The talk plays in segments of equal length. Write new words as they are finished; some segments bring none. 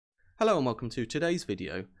Hello and welcome to today's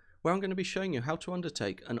video, where I'm going to be showing you how to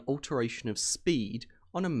undertake an alteration of speed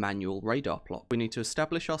on a manual radar plot. We need to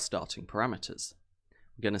establish our starting parameters.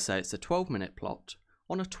 We're going to say it's a 12-minute plot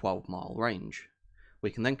on a 12-mile range. We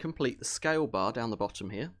can then complete the scale bar down the bottom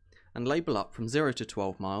here and label up from 0 to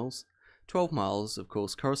 12 miles. 12 miles, of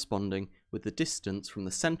course, corresponding with the distance from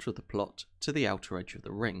the centre of the plot to the outer edge of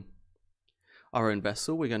the ring. Our own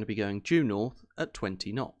vessel, we're going to be going due north at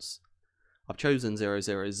 20 knots. I've chosen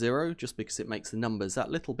 000 just because it makes the numbers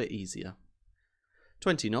that little bit easier.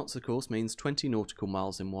 20 knots, of course, means 20 nautical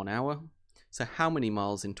miles in 1 hour. So how many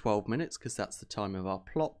miles in 12 minutes, because that's the time of our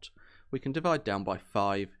plot, we can divide down by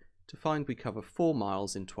 5 to find we cover 4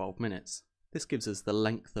 miles in 12 minutes. This gives us the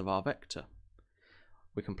length of our vector.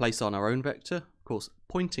 We can place on our own vector, of course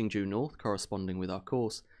pointing due north corresponding with our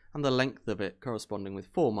course, and the length of it corresponding with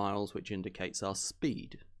 4 miles, which indicates our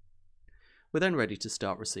speed. We're then ready to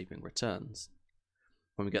start receiving returns.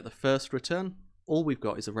 When we get the first return, all we've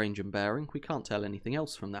got is a range and bearing. We can't tell anything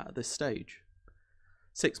else from that at this stage.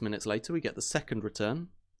 6 minutes later we get the second return.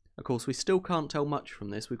 Of course we still can't tell much from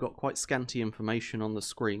this. We've got quite scanty information on the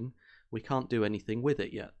screen. We can't do anything with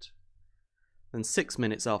it yet. Then 6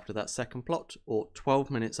 minutes after that second plot, or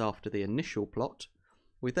 12 minutes after the initial plot,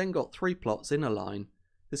 we've then got 3 plots in a line.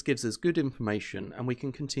 This gives us good information and we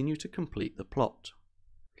can continue to complete the plot.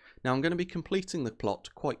 Now I'm going to be completing the plot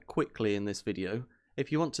quite quickly in this video.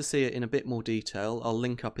 If you want to see it in a bit more detail, I'll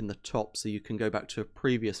link up in the top so you can go back to a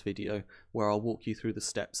previous video where I'll walk you through the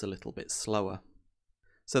steps a little bit slower.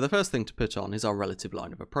 So the first thing to put on is our relative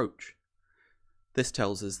line of approach. This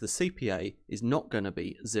tells us the CPA is not going to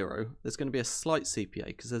be 0. There's going to be a slight CPA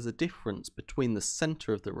because there's a difference between the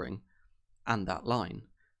centre of the ring and that line.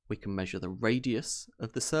 We can measure the radius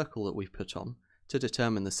of the circle that we've put on to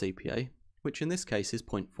determine the CPA, which in this case is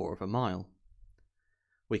 0.4 of a mile.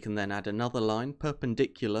 We can then add another line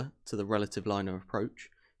perpendicular to the relative line of approach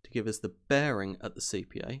to give us the bearing at the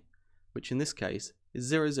CPA, which in this case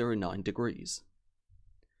is 009 degrees.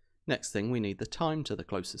 Next thing, we need the time to the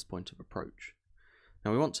closest point of approach.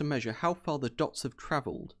 Now we want to measure how far the dots have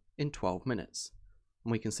travelled in 12 minutes.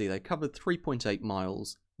 And we can see they covered 3.8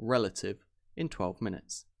 miles relative in 12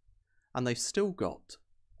 minutes. And they've still got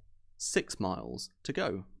 6 miles to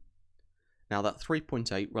go. Now that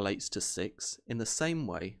 3.8 relates to 6 in the same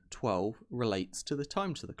way 12 relates to the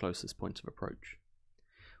time to the closest point of approach.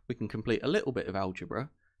 We can complete a little bit of algebra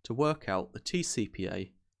to work out the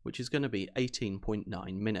TCPA, which is going to be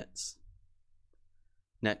 18.9 minutes.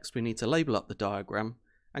 Next we need to label up the diagram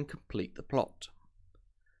and complete the plot.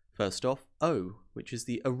 First off, O, which is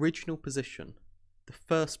the original position, the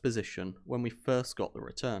first position when we first got the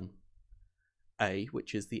return. A,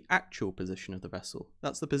 which is the actual position of the vessel.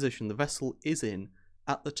 That's the position the vessel is in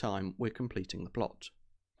at the time we're completing the plot.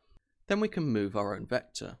 Then we can move our own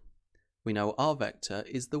vector. We know our vector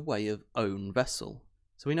is the way of own vessel,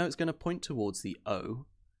 so we know it's going to point towards the O,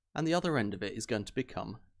 and the other end of it is going to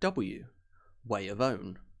become W, way of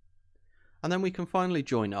own. And then we can finally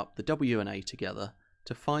join up the W and A together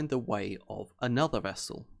to find the way of another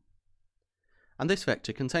vessel. And this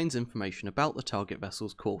vector contains information about the target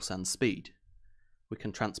vessel's course and speed. We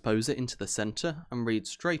can transpose it into the centre and read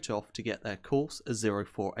straight off to get their course as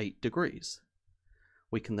 048 degrees.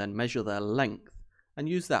 We can then measure their length and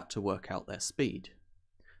use that to work out their speed.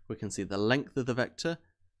 We can see the length of the vector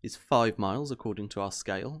is 5 miles according to our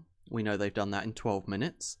scale. We know they've done that in 12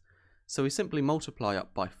 minutes, so we simply multiply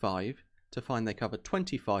up by 5 to find they cover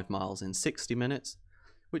 25 miles in 60 minutes,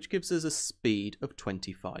 which gives us a speed of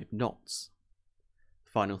 25 knots.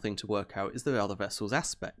 The final thing to work out is the other vessel's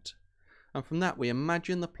aspect. And from that we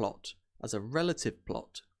imagine the plot as a relative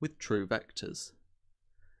plot with true vectors.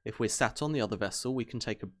 If we're sat on the other vessel, we can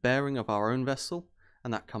take a bearing of our own vessel,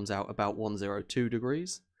 and that comes out about 102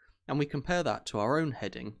 degrees, and we compare that to our own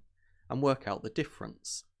heading and work out the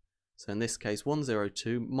difference. So in this case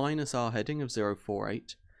 102 minus our heading of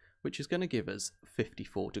 048, which is going to give us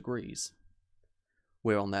 54 degrees.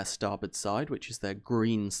 We're on their starboard side, which is their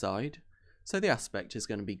green side, so the aspect is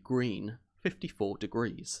going to be green 54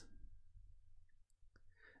 degrees.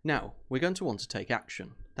 Now, we're going to want to take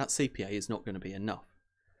action. That CPA is not going to be enough.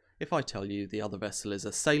 If I tell you the other vessel is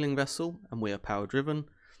a sailing vessel and we are power driven,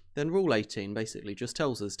 then Rule 18 basically just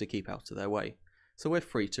tells us to keep out of their way, so we're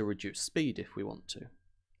free to reduce speed if we want to.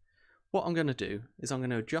 What I'm going to do is I'm going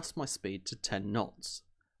to adjust my speed to 10 knots.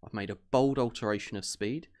 I've made a bold alteration of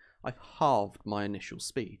speed. I've halved my initial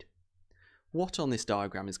speed. What on this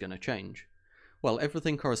diagram is going to change? Well,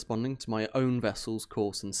 everything corresponding to my own vessel's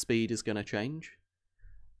course and speed is going to change,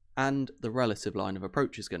 and the relative line of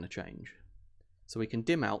approach is going to change. So we can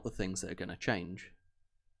dim out the things that are going to change.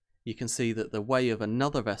 you can see that the way of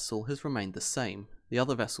another vessel has remained the same. The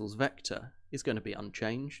other vessel's vector is going to be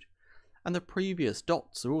unchanged, and the previous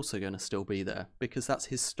dots are also going to still be there because that's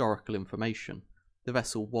historical information. The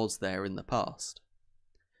vessel was there in the past.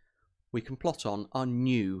 We can plot on our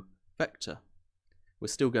new vector. We're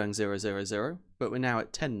still going 0, 0, 0, but we're now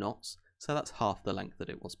at 10 knots, so that's half the length that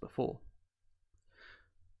it was before.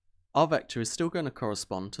 Our vector is still going to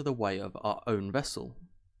correspond to the way of our own vessel,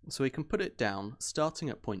 so we can put it down starting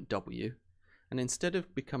at point W, and instead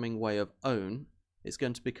of becoming way of own, it's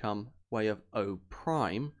going to become way of O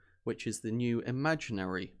prime, which is the new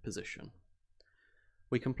imaginary position.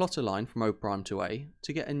 We can plot a line from O prime to A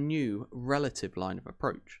to get a new relative line of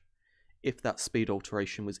approach. If that speed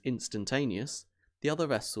alteration was instantaneous, the other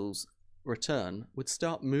vessel's return would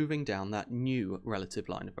start moving down that new relative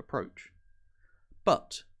line of approach.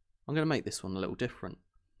 But I'm going to make this one a little different.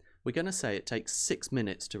 We're going to say it takes 6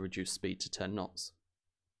 minutes to reduce speed to 10 knots.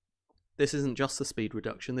 This isn't just the speed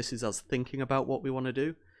reduction, this is us thinking about what we want to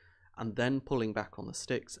do and then pulling back on the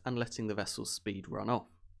sticks and letting the vessel's speed run off.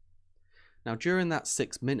 Now during that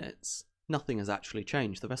 6 minutes, nothing has actually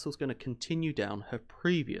changed. The vessel's going to continue down her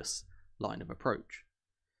previous line of approach.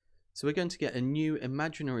 So we're going to get a new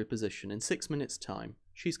imaginary position in 6 minutes time.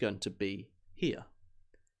 She's going to be here.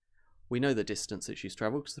 We know the distance that she's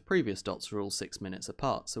travelled because the previous dots are all 6 minutes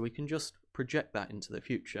apart, so we can just project that into the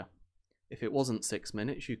future. If it wasn't 6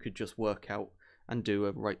 minutes, you could just work out and do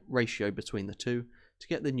a ratio between the two to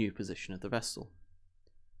get the new position of the vessel.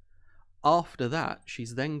 After that,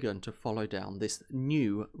 she's then going to follow down this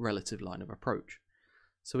new relative line of approach.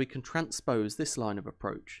 So we can transpose this line of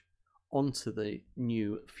approach onto the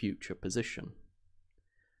new future position.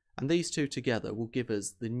 And these two together will give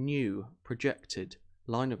us the new projected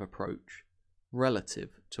line of approach relative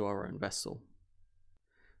to our own vessel.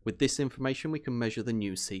 With this information we can measure the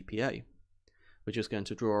new CPA. We're just going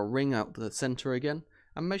to draw a ring out the centre again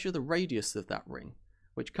and measure the radius of that ring,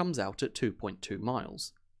 which comes out at 2.2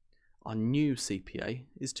 miles. Our new CPA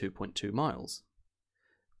is 2.2 miles.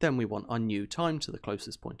 Then we want our new time to the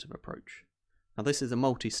closest point of approach. Now this is a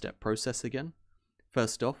multi-step process again.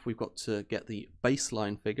 First off, we've got to get the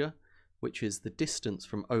baseline figure, which is the distance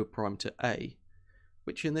from O prime to A,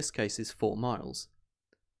 which in this case is 4 miles.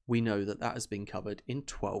 We know that that has been covered in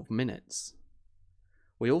 12 minutes.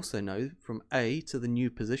 We also know from A to the new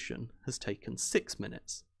position has taken 6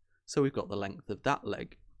 minutes, so we've got the length of that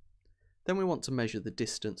leg. Then we want to measure the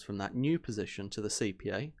distance from that new position to the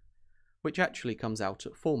CPA, which actually comes out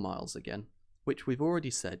at 4 miles again, which we've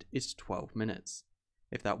already said is 12 minutes.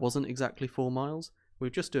 If that wasn't exactly 4 miles,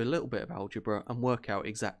 we'd just do a little bit of algebra and work out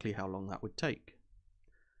exactly how long that would take.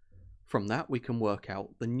 From that we can work out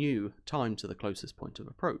the new time to the closest point of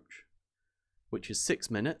approach, which is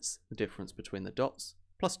 6 minutes, the difference between the dots,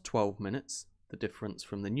 plus 12 minutes, the difference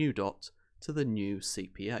from the new dot to the new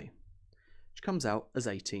CPA, which comes out as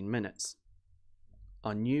 18 minutes.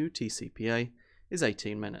 Our new TCPA is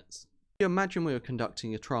 18 minutes. If you imagine we were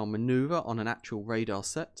conducting a trial manoeuvre on an actual radar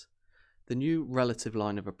set, the new relative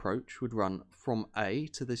line of approach would run from A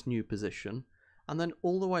to this new position and then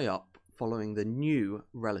all the way up following the new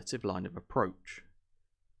relative line of approach.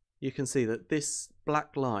 You can see that this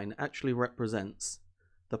black line actually represents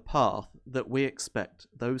the path that we expect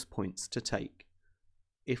those points to take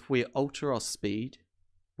if we alter our speed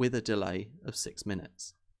with a delay of 6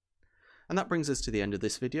 minutes. And that brings us to the end of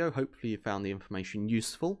this video. Hopefully you found the information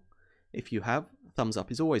useful. If you have, a thumbs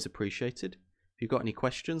up is always appreciated. If you've got any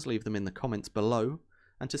questions, leave them in the comments below.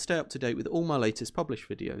 And to stay up to date with all my latest published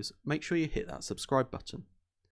videos, make sure you hit that subscribe button.